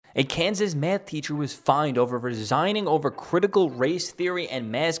A Kansas math teacher was fined over resigning over critical race theory and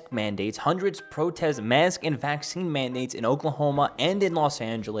mask mandates. Hundreds protest mask and vaccine mandates in Oklahoma and in Los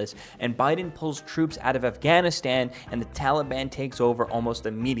Angeles. And Biden pulls troops out of Afghanistan and the Taliban takes over almost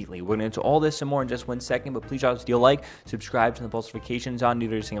immediately. We're going to get into all this and more in just 1 second, but please drop us a like, subscribe to the Pulse Notifications on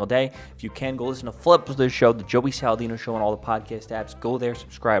every single day. If you can, go listen to Flip of the show, the Joey Saladino Show on all the podcast apps. Go there,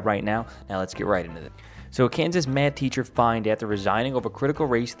 subscribe right now. Now let's get right into it. So a Kansas math teacher fined after resigning over critical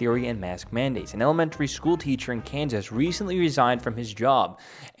race theory and mask mandates. An elementary school teacher in Kansas recently resigned from his job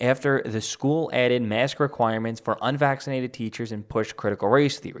after the school added mask requirements for unvaccinated teachers and pushed critical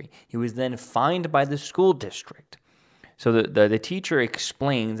race theory. He was then fined by the school district. So the teacher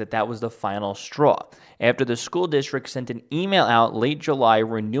explains that was the final straw after the school district sent an email out late July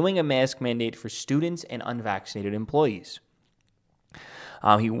renewing a mask mandate for students and unvaccinated employees.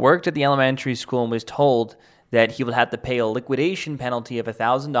 He worked at the elementary school and was told that he would have to pay a liquidation penalty of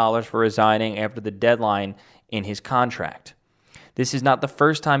 $1,000 for resigning after the deadline in his contract. This is not the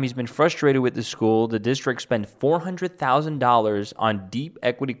first time he's been frustrated with the school. The district spent $400,000 on deep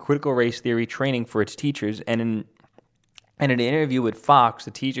equity critical race theory training for its teachers, and in an interview with Fox,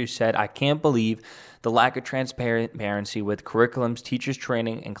 the teacher said, "I can't believe the lack of transparency with curriculums, teachers'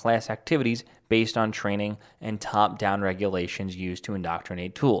 training, and class activities based on training and top-down regulations used to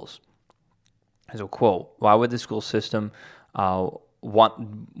indoctrinate tools." As a quote, why would the school system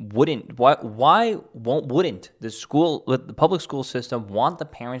wouldn't the public school system want the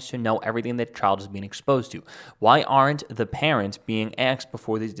parents to know everything that child is being exposed to? Why aren't the parents being asked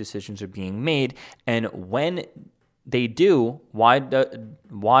before these decisions are being made? And when they do, why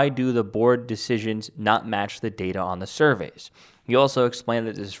do the board decisions not match the data on the surveys? He also explained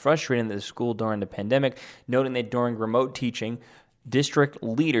that this is frustrating that the school during the pandemic, noting that during remote teaching, district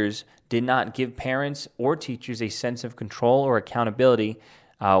leaders did not give parents or teachers a sense of control or accountability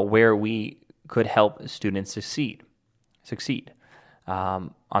where we could help students succeed.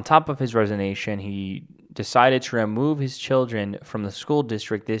 On top of his resignation, he decided to remove his children from the school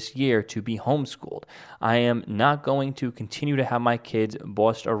district this year to be homeschooled. "I am not going to continue to have my kids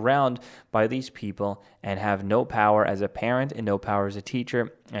bossed around by these people and have no power as a parent and no power as a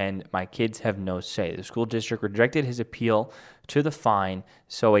teacher, and my kids have no say." The school district rejected his appeal to the fine,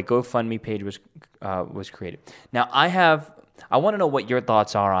 so a GoFundMe page was created. Now, I want to know what your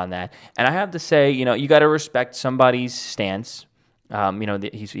thoughts are on that, and I have to say, you got to respect somebody's stance.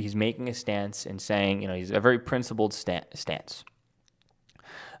 He's making a stance and saying, he's a very principled stance.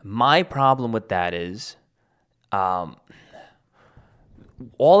 My problem with that is, all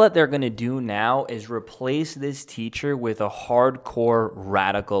that they're going to do now is replace this teacher with a hardcore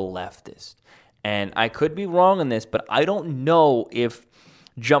radical leftist. And I could be wrong on this, but I don't know if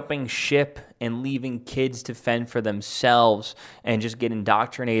jumping ship and leaving kids to fend for themselves and just get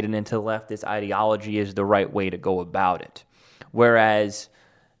indoctrinated into leftist ideology is the right way to go about it. Whereas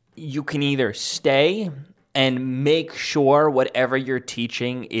you can either stay and make sure whatever you're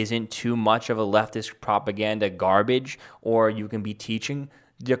teaching isn't too much of a leftist propaganda garbage, or you can be teaching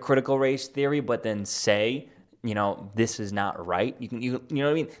the critical race theory, but then say, this is not right. You know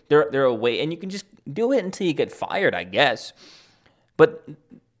what I mean? There are a way, and you can just do it until you get fired, I guess. But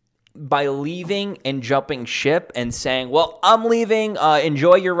by leaving and jumping ship and saying, well, I'm leaving,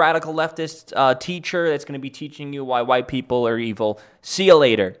 enjoy your radical leftist teacher that's going to be teaching you why white people are evil. See you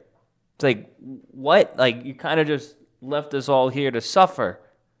later. It's like, what? Like, you kind of just left us all here to suffer.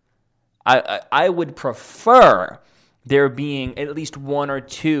 I would prefer there being at least one or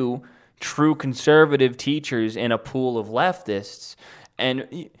two true conservative teachers in a pool of leftists,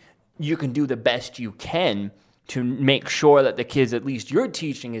 and you can do the best you can to make sure that the kids at least you're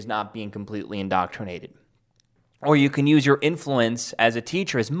teaching is not being completely indoctrinated. Or you can use your influence as a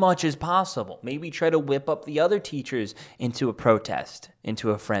teacher as much as possible. Maybe try to whip up the other teachers into a protest,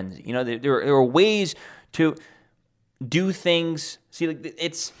 into a frenzy. There are ways to do things.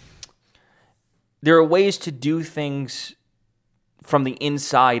 There are ways to do things from the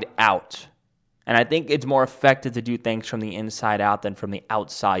inside out. And I think it's more effective to do things from the inside out than from the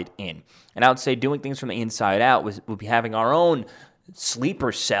outside in. And I would say doing things from the inside out would be having our own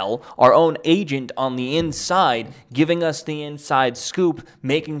sleeper cell, our own agent on the inside, giving us the inside scoop,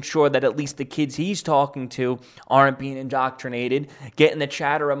 making sure that at least the kids he's talking to aren't being indoctrinated, getting the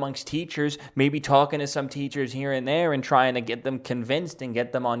chatter amongst teachers, maybe talking to some teachers here and there and trying to get them convinced and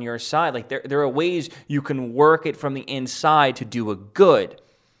get them on your side. Like there are ways you can work it from the inside to do a good.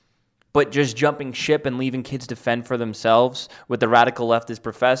 But just jumping ship and leaving kids to fend for themselves with the radical leftist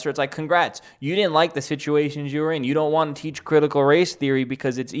professor, it's like, congrats. You didn't like the situations you were in. You don't want to teach critical race theory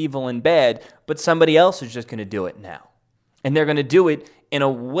because it's evil and bad, but somebody else is just going to do it now. And they're going to do it in a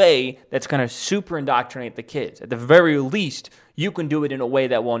way that's going to super indoctrinate the kids. At the very least, you can do it in a way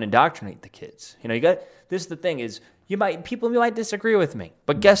that won't indoctrinate the kids. This is the thing is, people might disagree with me,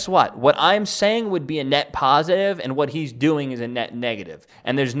 but guess what? What I'm saying would be a net positive, and what he's doing is a net negative.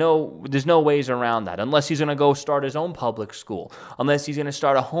 And there's no ways around that, unless he's going to go start his own public school, unless he's going to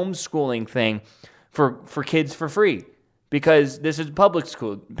start a homeschooling thing for kids for free. Because this is public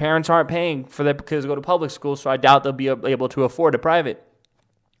school. Parents aren't paying for their kids to go to public school, so I doubt they'll be able to afford a private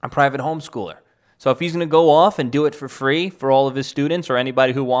homeschooler. So if he's going to go off and do it for free for all of his students or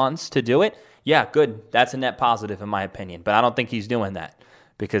anybody who wants to do it, yeah, good. That's a net positive in my opinion. But I don't think he's doing that,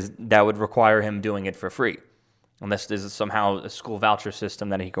 because that would require him doing it for free, unless there's somehow a school voucher system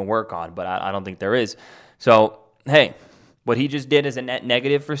that he can work on. But I don't think there is. So, hey, what he just did is a net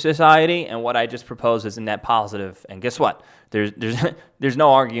negative for society, and what I just proposed is a net positive. And guess what? There's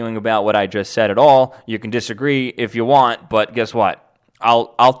no arguing about what I just said at all. You can disagree if you want, but guess what?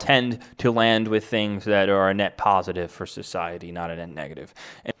 I'll tend to land with things that are a net positive for society, not a net negative.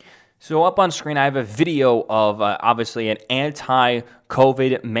 So up on screen, I have a video of obviously an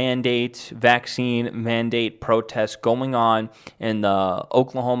anti-COVID vaccine mandate protest going on in the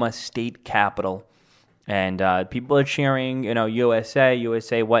Oklahoma State Capitol. And people are cheering,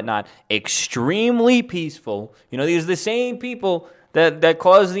 USA, whatnot. Extremely peaceful. These are the same people that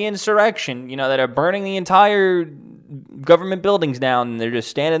caused the insurrection, that are burning the entire government buildings down, and they're just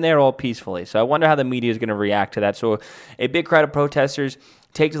standing there all peacefully. So I wonder how the media is going to react to that. So a big crowd of protesters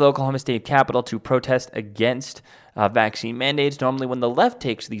take to the Oklahoma State Capitol to protest against vaccine mandates. Normally, when the left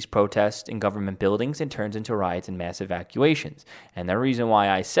takes these protests in government buildings, it turns into riots and mass evacuations. And the reason why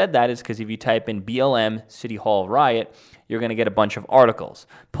I said that is because if you type in BLM City Hall riot, you're going to get a bunch of articles.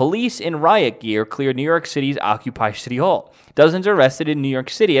 Police in riot gear cleared New York City's Occupy City Hall. Dozens arrested in New York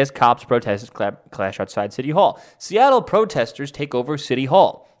City as cops protested clash outside City Hall. Seattle protesters take over City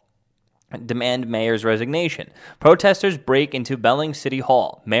Hall. Demand mayor's resignation. Protesters break into Belling City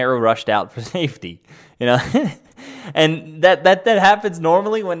Hall. Mayor rushed out for safety. And that happens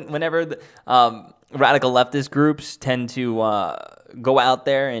normally whenever the, radical leftist groups tend to go out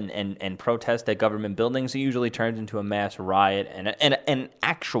there and protest at government buildings. It usually turns into a mass riot and an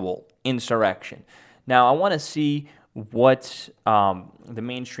actual insurrection. Now, I want to see what the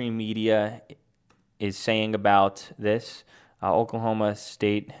mainstream media is saying about this Oklahoma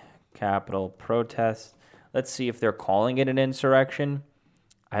State Capitol protest. Let's see if they're calling it an insurrection.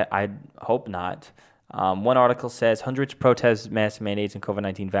 I hope not. One article says hundreds protest mass mandates and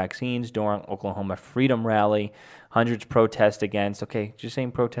COVID-19 vaccines during Oklahoma Freedom Rally. Hundreds protest against. Okay, just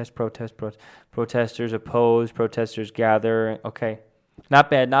saying protest. Protesters oppose. Protesters gather. Okay, not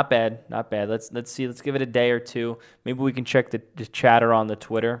bad. Let's see. Let's give it a day or two. Maybe we can check the chatter on the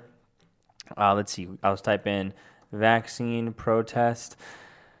Twitter. Let's see. I'll just type in vaccine protest.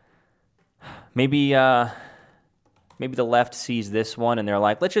 Maybe the left sees this one and they're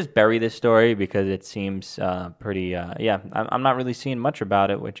like, let's just bury this story because it seems pretty. I'm not really seeing much about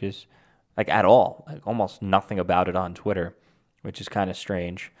it, which is like at all, like almost nothing about it on Twitter, which is kind of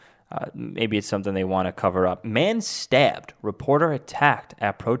strange. Maybe it's something they want to cover up. Man stabbed, reporter attacked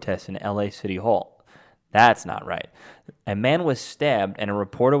at protests in LA City Hall. That's not right. A man was stabbed and a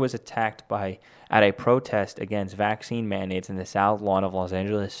reporter was attacked at a protest against vaccine mandates in the South Lawn of Los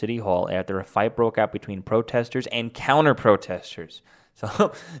Angeles City Hall after a fight broke out between protesters and counter-protesters.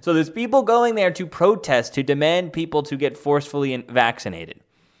 So there's people going there to protest, to demand people to get forcefully vaccinated.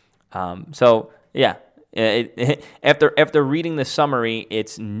 After reading the summary,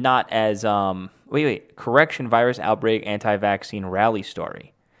 it's not as correction, virus outbreak, anti-vaccine rally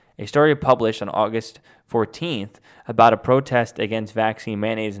story. A story published on August 14th about a protest against vaccine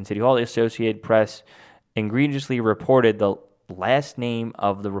mandates in City Hall. The Associated Press egregiously reported the last name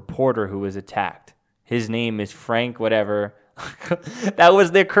of the reporter who was attacked. His name is Frank whatever. That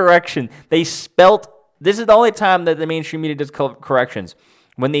was their correction. They spelt, this is the only time that the mainstream media does corrections,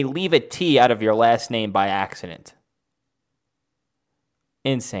 when they leave a T out of your last name by accident.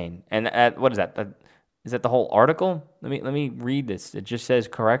 Insane. And what is that? Is that the whole article? Let me read this. It just says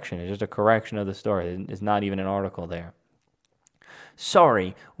correction. It's just a correction of the story. It's not even an article there.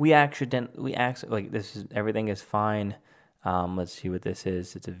 Sorry, everything is fine. Let's see what this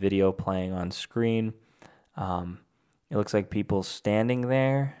is. It's a video playing on screen. It looks like people standing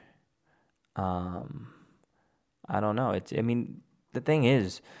there. I don't know. The thing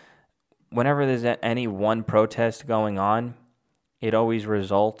is, whenever there's any one protest going on, it always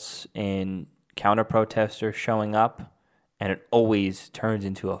results in counter-protesters showing up, and it always turns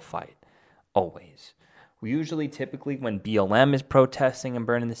into a fight. Always. Typically, when BLM is protesting and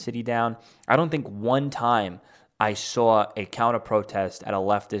burning the city down, I don't think one time I saw a counter-protest at a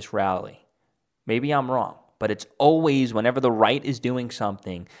leftist rally. Maybe I'm wrong, but it's always whenever the right is doing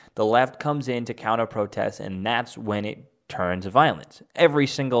something, the left comes in to counter-protest, and that's when it turns violence. Every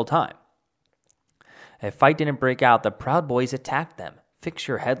single time. A fight didn't break out, the Proud Boys attacked them. Fix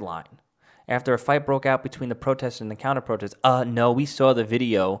your headline. After a fight broke out between the protesters and the counter-protesters, no, we saw the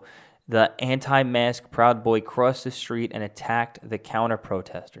video. The anti-mask Proud Boy crossed the street and attacked the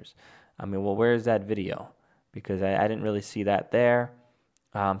counter-protesters. I mean, well, where is that video? Because I didn't really see that there.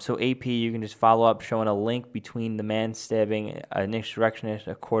 So AP, you can just follow up showing a link between the man stabbing an insurrectionist,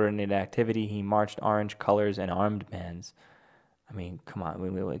 a coordinated activity. He marched orange colors and armed bands. I mean, come on.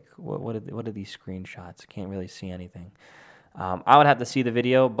 What are these screenshots? Can't really see anything. I would have to see the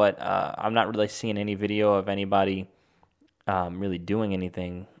video, but I'm not really seeing any video of anybody really doing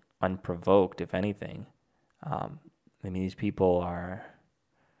anything unprovoked, if anything. I mean, these people are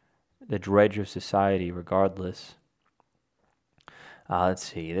the dredge of society regardless. Let's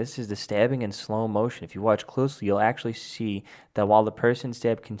see. This is the stabbing in slow motion. If you watch closely, you'll actually see that while the person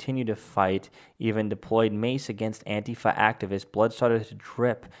stabbed continued to fight, even deployed mace against Antifa activists, blood started to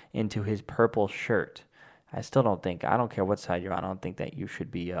drip into his purple shirt. I don't care what side you're on, I don't think that you should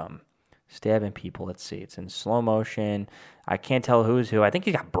be stabbing people. Let's see. It's in slow motion. I can't tell who's who. I think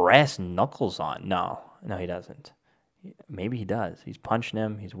he got brass knuckles on. No, he doesn't. Maybe he does. He's punching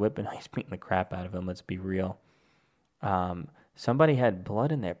him. He's whipping. He's beating the crap out of him. Let's be real. Somebody had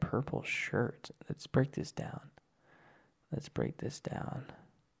blood in their purple shirt. Let's break this down.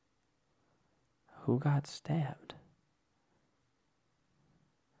 Who got stabbed?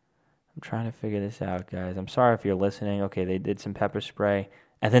 I'm trying to figure this out, guys. I'm sorry if you're listening. Okay, they did some pepper spray.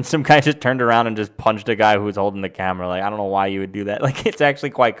 And then some guy just turned around and just punched a guy who was holding the camera. Like, I don't know why you would do that. Like, it's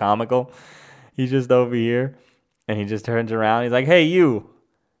actually quite comical. He's just over here. And he just turns around. He's like, hey, you.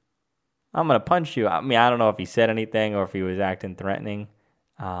 I'm going to punch you. I mean, I don't know if he said anything or if he was acting threatening.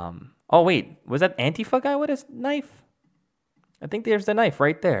 Oh, wait. Was that Antifa guy with his knife? I think there's the knife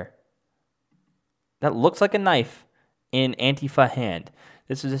right there. That looks like a knife in Antifa hand.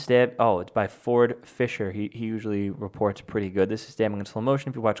 This is a stab. Oh, it's by Ford Fisher. He usually reports pretty good. This is stabbing in slow motion.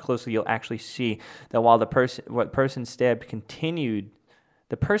 If you watch closely, you'll actually see that while the person stabbed continues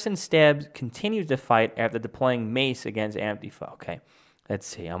to fight after deploying mace against Antifa. Okay, let's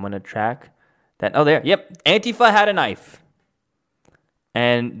see. I'm going to track that. Oh, there. Yep. Antifa had a knife.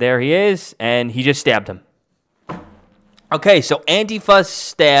 And there he is, and he just stabbed him. Okay, so Antifa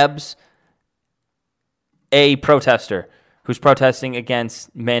stabs a protester who's protesting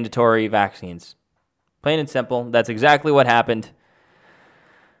against mandatory vaccines. Plain and simple. That's exactly what happened.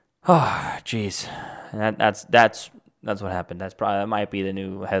 Oh, jeez. That's what happened. That might be the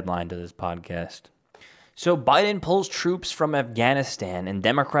new headline to this podcast. So Biden pulls troops from Afghanistan, and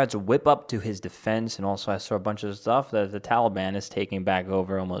Democrats whip up to his defense. And also I saw a bunch of stuff that the Taliban is taking back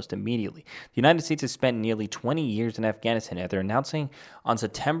over almost immediately. The United States has spent nearly 20 years in Afghanistan after announcing on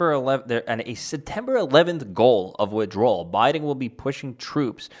September 11th a September 11th goal of withdrawal. Biden will be pulling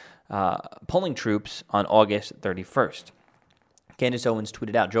troops on August 31st. Candace Owens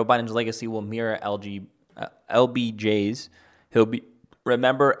tweeted out, Joe Biden's legacy will mirror LBJ's. He'll be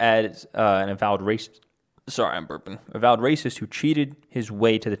remembered as an avowed racist. Sorry, I'm burping. Avowed racist who cheated his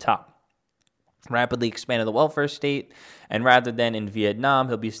way to the top. Rapidly expanded the welfare state, and rather than in Vietnam,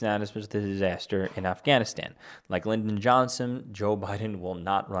 he'll be synonymous with the disaster in Afghanistan. Like Lyndon Johnson, Joe Biden will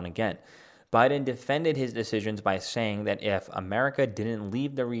not run again. Biden defended his decisions by saying that if America didn't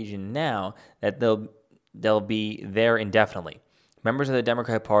leave the region now, that they'll be there indefinitely. Members of the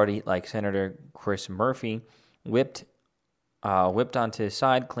Democratic Party, like Senator Chris Murphy, whipped onto his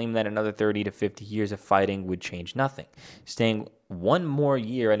side, claimed that another 30 to 50 years of fighting would change nothing. Staying one more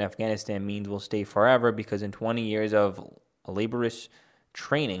year in Afghanistan means we'll stay forever because in 20 years of laborious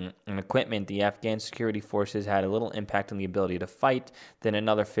training and equipment, the Afghan security forces had a little impact on the ability to fight. Then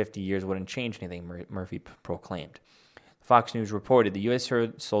another 50 years wouldn't change anything, Murphy proclaimed. Fox News reported the U.S.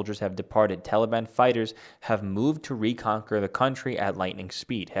 soldiers have departed. Taliban fighters have moved to reconquer the country at lightning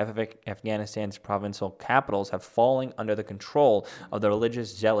speed. Half of Afghanistan's provincial capitals have fallen under the control of the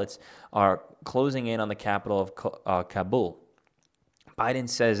religious zealots are closing in on the capital of Kabul. Biden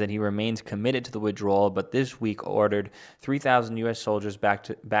says that he remains committed to the withdrawal, but this week ordered 3,000 U.S. soldiers back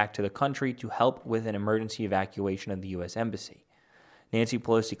to the country to help with an emergency evacuation of the U.S. embassy. Nancy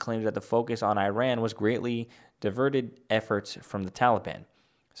Pelosi claims that the focus on Iran was greatly diverted efforts from the Taliban.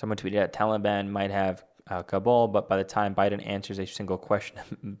 Someone tweeted that Taliban might have Kabul, but by the time Biden answers a single question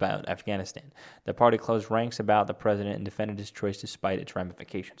about Afghanistan, the party closed ranks about the president and defended his choice despite its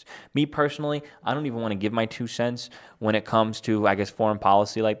ramifications. Me personally, I don't even want to give my 2 cents when it comes to, foreign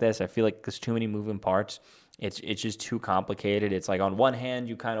policy like this. I feel like there's too many moving parts. It's just too complicated. It's like on one hand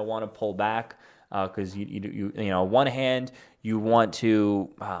you kind of want to pull back because on one hand you want to.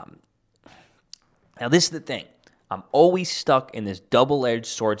 Now this is the thing. I'm always stuck in this double-edged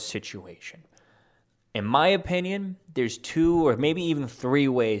sword situation. In my opinion, there's 2 or maybe even 3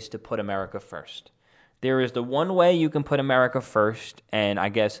 ways to put America first. There is the one way you can put America first and, I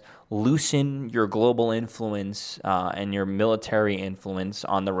guess, loosen your global influence and your military influence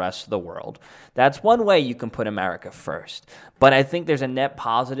on the rest of the world. That's one way you can put America first. But I think there's a net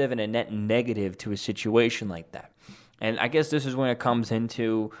positive and a net negative to a situation like that. And I guess this is when it comes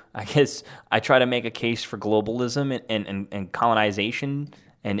into, I guess, I try to make a case for globalism and colonization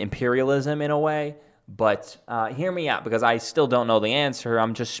and imperialism in a way. But hear me out because I still don't know the answer.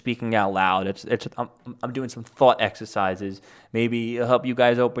 I'm just speaking out loud. I'm doing some thought exercises. Maybe it'll help you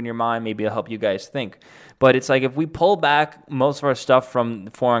guys open your mind. Maybe it'll help you guys think. But it's like if we pull back most of our stuff from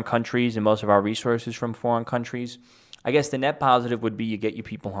foreign countries and most of our resources from foreign countries, I guess the net positive would be you get your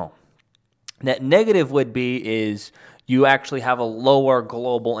people home. Net negative would be is you actually have a lower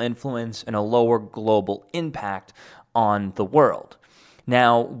global influence and a lower global impact on the world.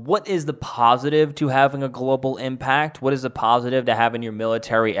 Now, what is the positive to having a global impact? What is the positive to having your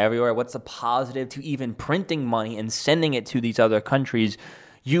military everywhere? What's the positive to even printing money and sending it to these other countries?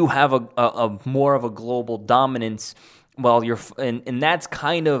 You have a more of a global dominance. Well, and that's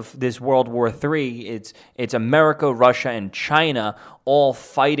kind of this World War III. It's America, Russia, and China all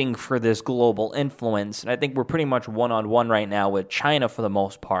fighting for this global influence. And I think we're pretty much one-on-one right now with China for the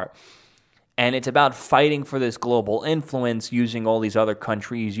most part. And it's about fighting for this global influence using all these other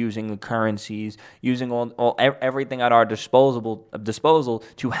countries, using the currencies, using everything at our disposal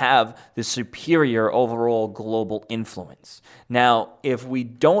to have the superior overall global influence. Now, if we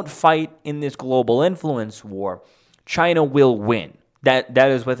don't fight in this global influence war, China will win. That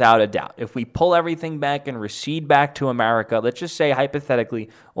is without a doubt. If we pull everything back and recede back to America, let's just say hypothetically,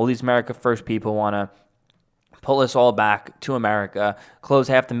 all these America First people want to pull us all back to America, close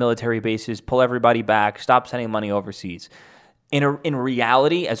half the military bases, pull everybody back, stop sending money overseas. In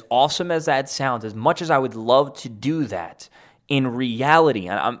reality, as awesome as that sounds, as much as I would love to do that, in reality,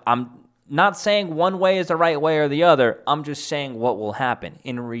 I'm not saying one way is the right way or the other. I'm just saying what will happen.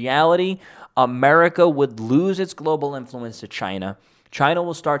 In reality, America would lose its global influence to China. China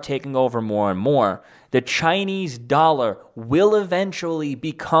will start taking over more and more. The Chinese dollar will eventually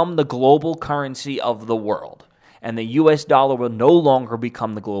become the global currency of the world. And the U.S. dollar will no longer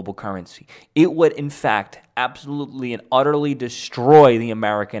become the global currency. It would, in fact, absolutely and utterly destroy the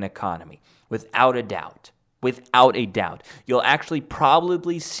American economy, without a doubt. Without a doubt. You'll actually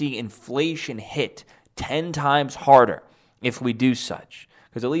probably see inflation hit 10 times harder if we do such.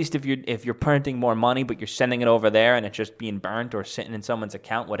 Because at least if you're printing more money, but you're sending it over there and it's just being burnt or sitting in someone's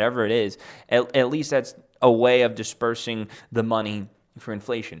account, whatever it is, at least that's a way of dispersing the money for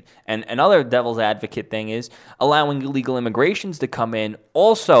inflation. And another devil's advocate thing is allowing illegal immigrations to come in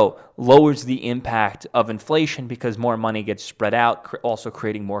also lowers the impact of inflation because more money gets spread out, also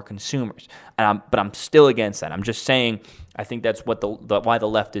creating more consumers. But I'm still against that. I'm just saying I think that's what why the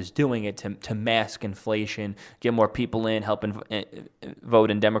left is doing it, to mask inflation, get more people in, help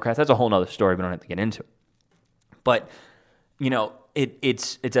vote in Democrats. That's a whole other story we don't have to get into. But,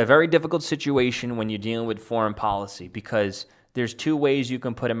 it's a very difficult situation when you're dealing with foreign policy because there's 2 ways you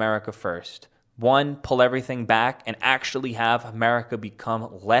can put America first. One, pull everything back and actually have America become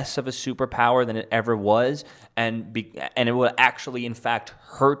less of a superpower than it ever was, and it will actually, in fact,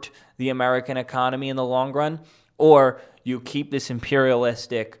 hurt the American economy in the long run. Or you keep this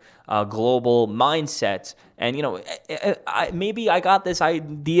imperialistic global mindset. And, maybe I got this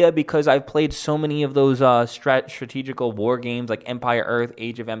idea because I've played so many of those strategical war games like Empire Earth,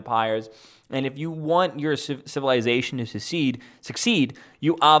 Age of Empires. And if you want your civilization to succeed,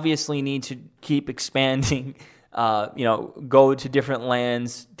 you obviously need to keep expanding, go to different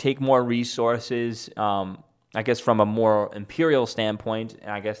lands, take more resources. I guess from a more imperial standpoint,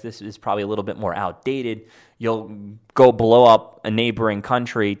 and I guess this is probably a little bit more outdated, you'll go blow up a neighboring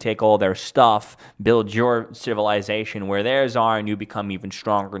country, take all their stuff, build your civilization where theirs are, and you become even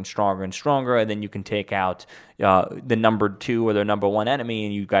stronger and stronger and stronger, and then you can take out the number 2 or the number 1 enemy,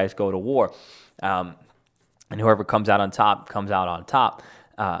 and you guys go to war. And whoever comes out on top comes out on top.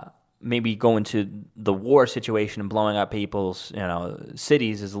 Maybe going to the war situation and blowing up people's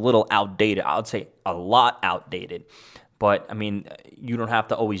cities is a little outdated. I would say a lot outdated. But, I mean, you don't have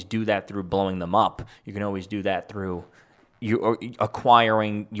to always do that through blowing them up. You can always do that through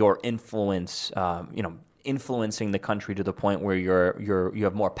acquiring your influence, influencing the country to the point where you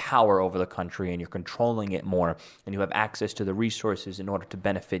have more power over the country and you're controlling it more and you have access to the resources in order to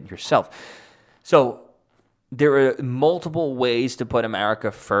benefit yourself. So there are multiple ways to put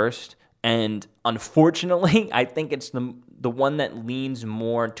America first, and unfortunately, I think it's the one that leans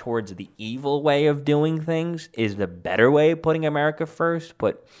more towards the evil way of doing things is the better way of putting America first,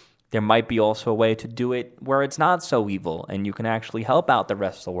 but there might be also a way to do it where it's not so evil and you can actually help out the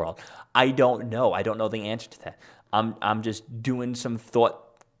rest of the world. I don't know. I don't know the answer to that. I'm just doing some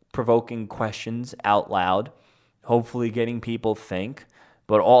thought-provoking questions out loud, hopefully getting people think.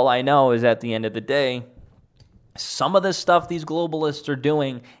 But all I know is at the end of the day, some of the stuff these globalists are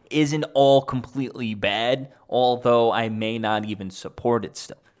doing isn't all completely bad, although I may not even support it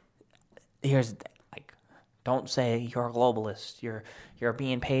still. Here's the thing. Like, don't say you're a globalist. You're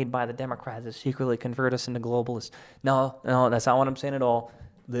being paid by the Democrats to secretly convert us into globalists. No, that's not what I'm saying at all.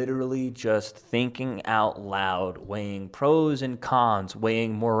 Literally just thinking out loud, weighing pros and cons,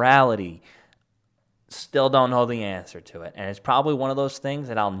 weighing morality. Still don't know the answer to it. And it's probably one of those things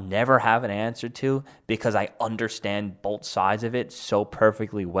that I'll never have an answer to because I understand both sides of it so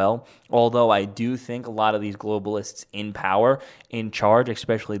perfectly well. Although I do think a lot of these globalists in power, in charge,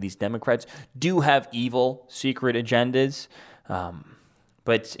 especially these Democrats, do have evil secret agendas.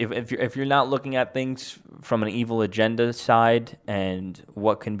 But if you're not looking at things from an evil agenda side and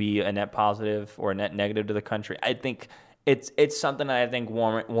what can be a net positive or a net negative to the country, I think it's something that I think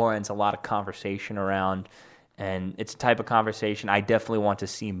warrants a lot of conversation around, and it's a type of conversation I definitely want to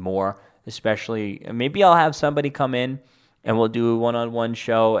see more. Especially, maybe I'll have somebody come in and we'll do a one-on-one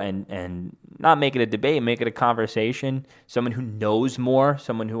show and not make it a debate, make it a conversation. Someone who knows more,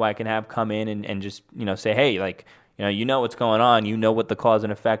 someone who I can have come in and just say, hey, like you know what's going on, you know what the cause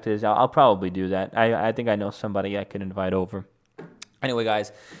and effect is. I'll probably do that. I think I know somebody I could invite over. Anyway,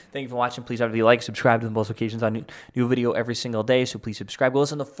 guys, thank you for watching. Please obviously like, subscribe to the notifications on new video every single day. So please subscribe. Go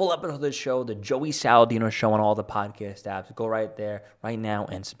listen to the full episode of this show, the Joey Saladino Show on all the podcast apps. Go right there, right now,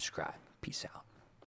 and subscribe. Peace out.